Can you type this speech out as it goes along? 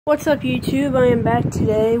What's up, YouTube? I am back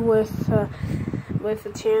today with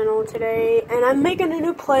the channel today, and I'm making a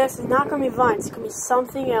new playlist. It's not gonna be Vine. It's gonna be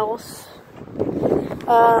something else.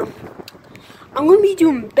 I'm gonna be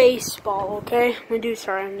doing baseball. Okay,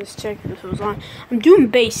 I'm just checking if it was on. I'm doing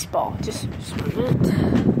baseball. Just a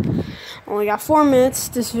minute. Only got 4 minutes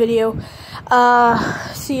this video.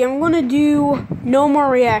 See, I'm gonna do no more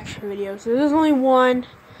reaction videos. So there's only one,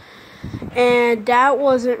 and that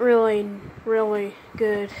wasn't really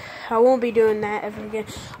good. I won't be doing that ever again.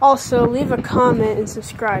 Also, leave a comment and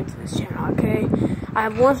subscribe to this channel, okay? I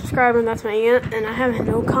have 1 subscriber, and that's my aunt, and I have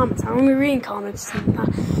no comments. I'm only reading comments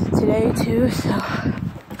today too, so.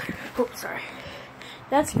 Oh, sorry.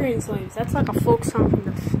 That's Green Slaves. That's like a folk song from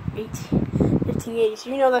the 1580s.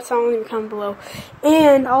 You know that song, leave a comment below.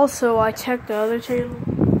 And also, I checked the other channel,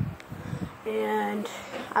 and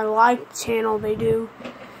I like the channel they do.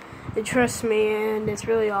 They trust me, and it's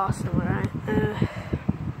really awesome, alright?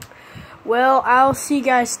 Well, I'll see you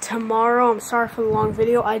guys tomorrow. I'm sorry for the long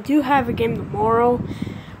video. I do have a game tomorrow.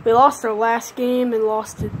 We lost our last game and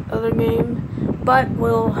lost the other game, but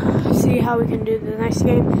we'll see how we can do the next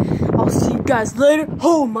game. I'll see you guys later.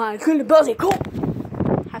 Oh my goodness, Buzzy, cool!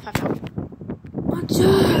 High five.